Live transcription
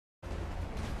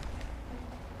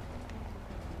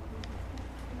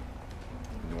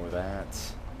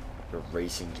that. We're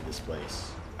racing to this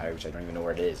place. Which I don't even know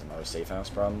where it is. Another safe house,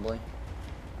 probably.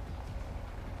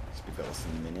 Let's be less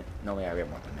than a minute. No, yeah, we have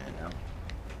more than a minute now.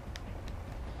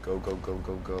 Go, go, go,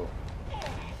 go, go.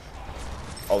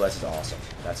 Oh, that's just awesome.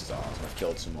 That's just awesome. I've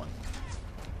killed someone.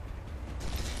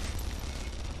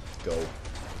 Go.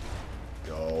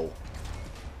 Go.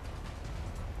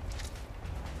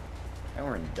 Now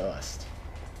we're in dust.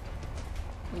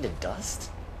 We're into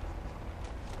dust?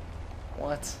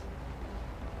 What?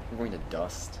 We're going to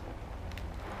dust.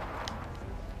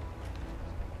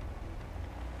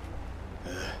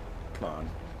 Come on.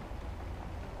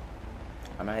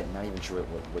 I'm not even sure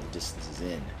what the distance is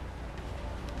in.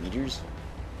 Meters?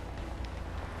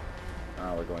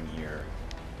 Oh, we're going here.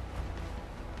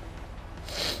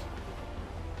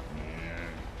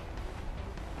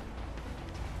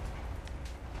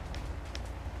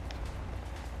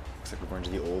 Looks like we're going to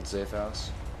the old safe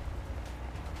house.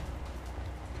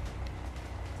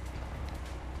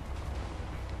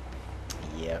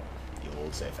 Yep, the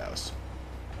old safe house.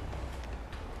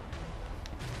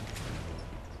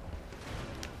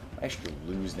 I actually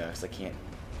lose now because I can't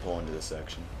pull into this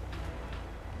section.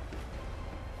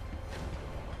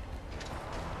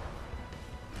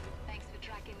 Thanks for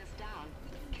tracking us down.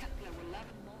 Kepler will love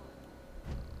more.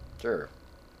 Sure.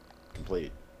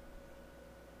 Complete.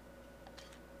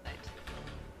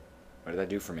 What did that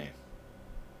do for me?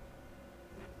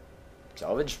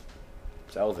 Salvage?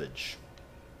 Salvage.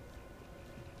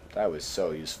 That was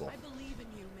so useful. I believe in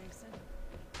you, Mason.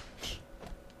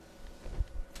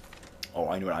 Oh,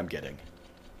 I know what I'm getting.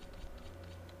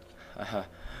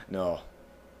 No.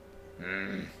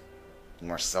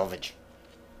 More salvage.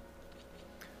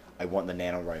 I want the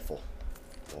nano rifle.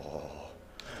 Oh,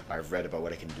 I've read about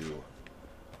what it can do.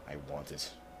 I want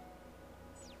it.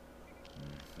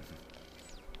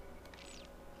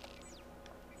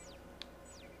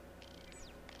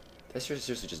 Did I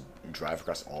seriously just drive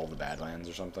across all the Badlands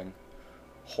or something?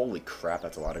 Holy crap,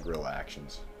 that's a lot of guerrilla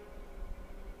actions.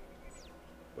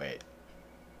 Wait.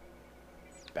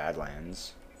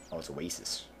 Badlands. Oh, it's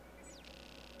Oasis.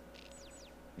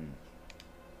 There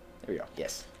we go.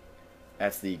 Yes.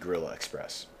 That's the Guerrilla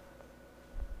Express.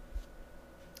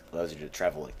 Allows you to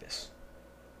travel like this.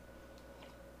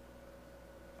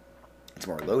 It's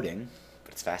more loading,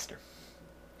 but it's faster.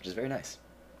 Which is very nice.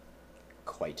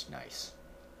 Quite nice.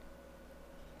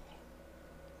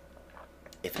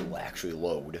 If it will actually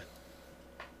load.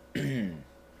 Good,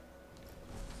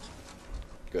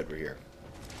 we're here.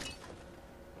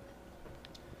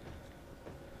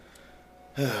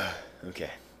 Okay,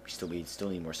 we still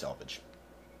need more salvage.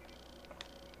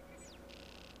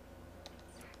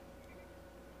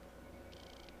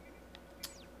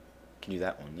 Can do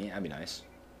that one. Yeah, that'd be nice.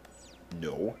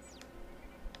 No.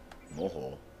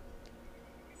 Moho.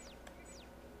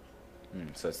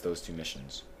 So it's those two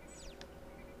missions.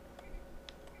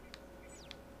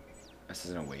 This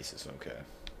is an Oasis, okay.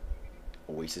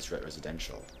 Oasis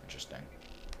Residential. Interesting.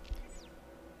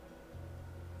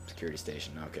 Security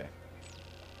station, okay.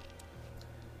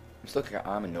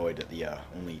 I'm annoyed at the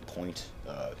only point,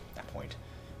 the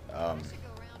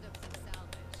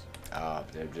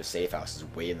safe house is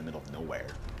way in the middle of nowhere.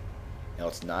 No,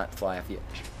 it's not fly off the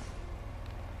edge.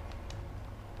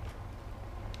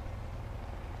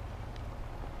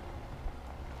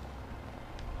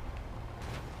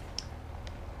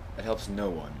 That helps no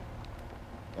one.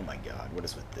 Oh my god, what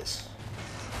is with this?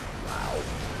 Wow.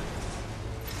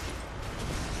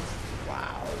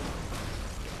 Wow.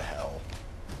 What the hell?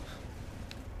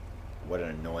 What an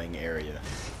annoying area.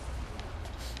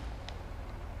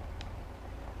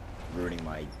 Ruining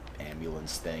my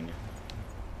ambulance thing.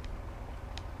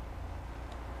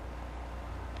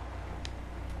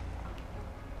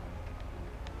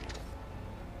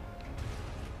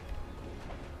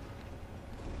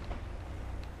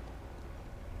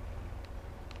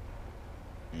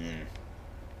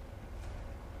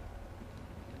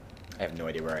 I have no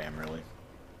idea where I am, really.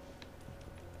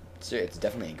 So it's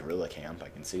definitely a guerrilla camp, I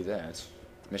can see that.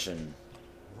 Mission.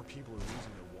 More people are losing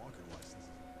their walker licenses.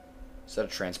 Is that a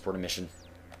transporter mission?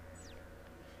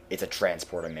 It's a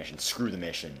transporter mission. Screw the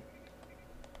mission.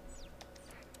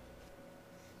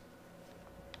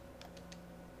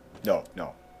 No,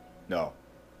 no, no.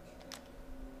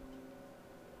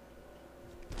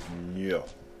 No.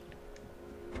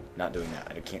 Not doing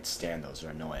that. I can't stand those. They're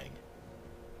annoying.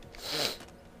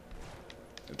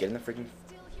 Get in the freaking...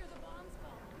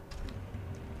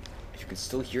 If you can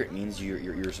still hear it, it means your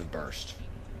ears have burst.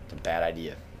 It's a bad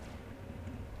idea.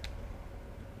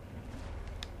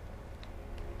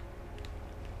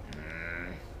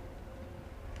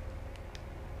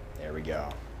 There we go.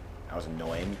 That was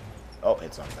annoying. Oh,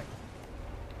 hit something.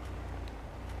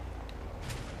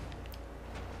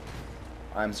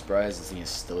 I'm surprised this thing is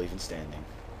still even standing.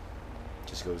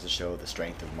 Just goes to show the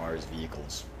strength of Mars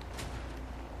vehicles.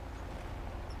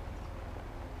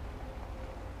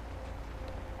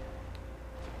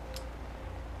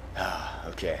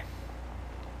 Okay.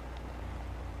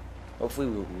 Hopefully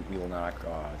we will not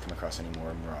come across any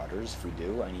more marauders. If we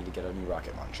do, I need to get a new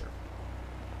rocket launcher.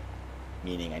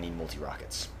 Meaning I need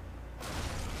multi-rockets.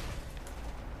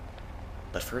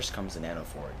 But first comes the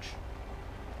nanoforge.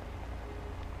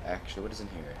 Actually, what is in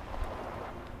here?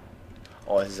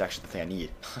 Oh, this is actually the thing I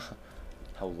need.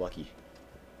 How lucky.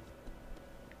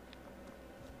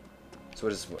 So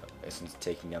what is it's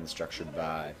taking down the structure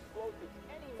by...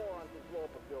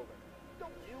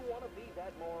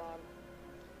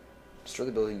 Destroy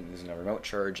the building using a remote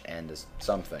charge and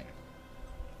something.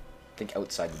 Think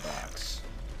outside the box.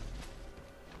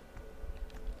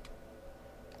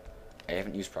 I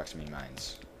haven't used proximity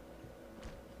mines.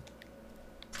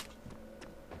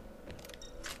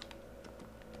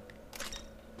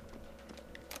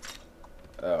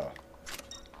 Oh.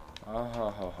 Oh, ho,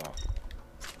 ho, ho.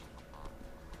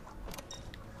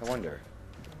 I wonder.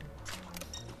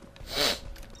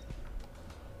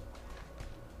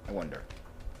 I wonder.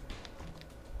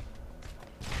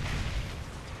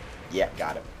 Yeah,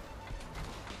 got it.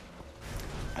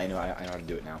 I know how to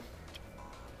do it now.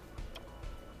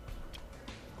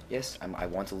 Yes, I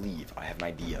want to leave. I have an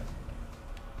idea.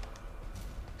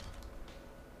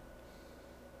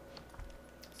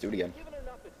 Let's do it again.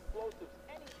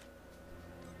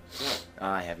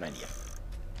 I have an idea.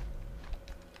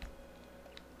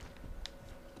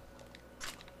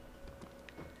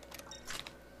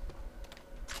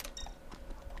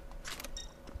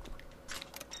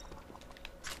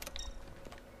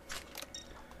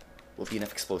 Will be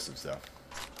enough explosives, though.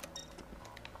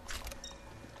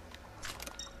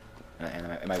 And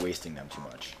am I wasting them too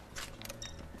much?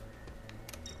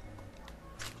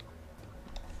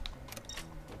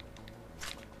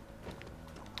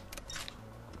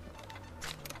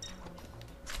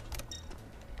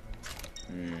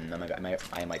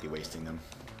 I might be wasting them.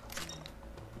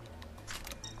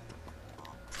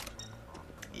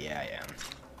 Yeah, I am.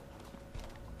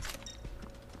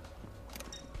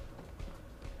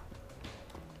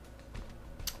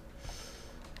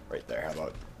 Right there, how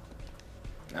about...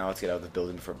 Now let's get out of the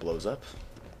building before it blows up.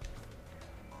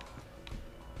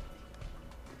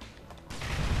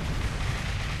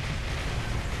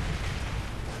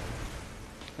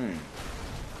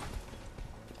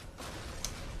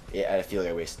 Yeah, I feel like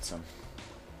I wasted some.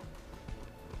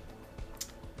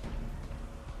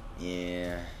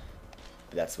 Yeah,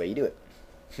 but that's the way you do it.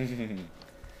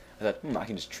 I thought, I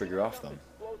can just trigger off them.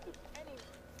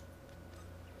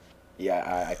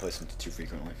 Yeah, I place them too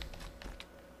frequently.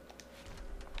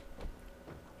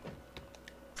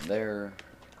 There,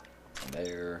 and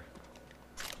there,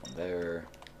 and there,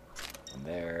 and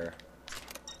there.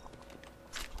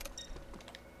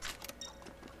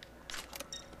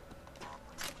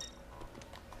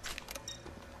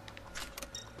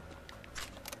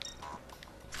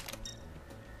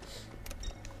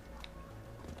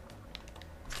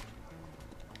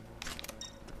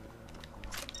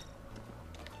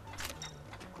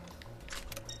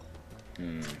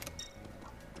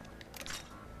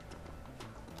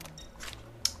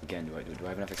 Again, do I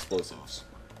have enough explosives?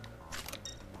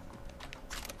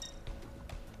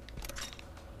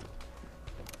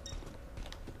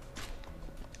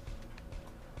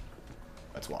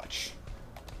 Let's watch.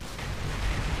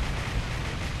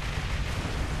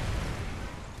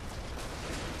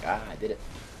 Ah, I did it.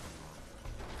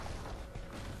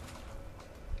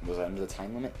 Was I under the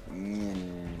time limit?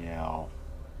 No.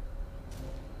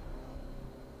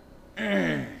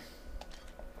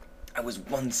 I was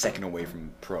 1 second away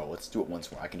from pro. Let's do it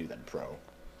once more. I can do that in pro.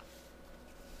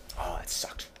 Oh, that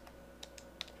sucked.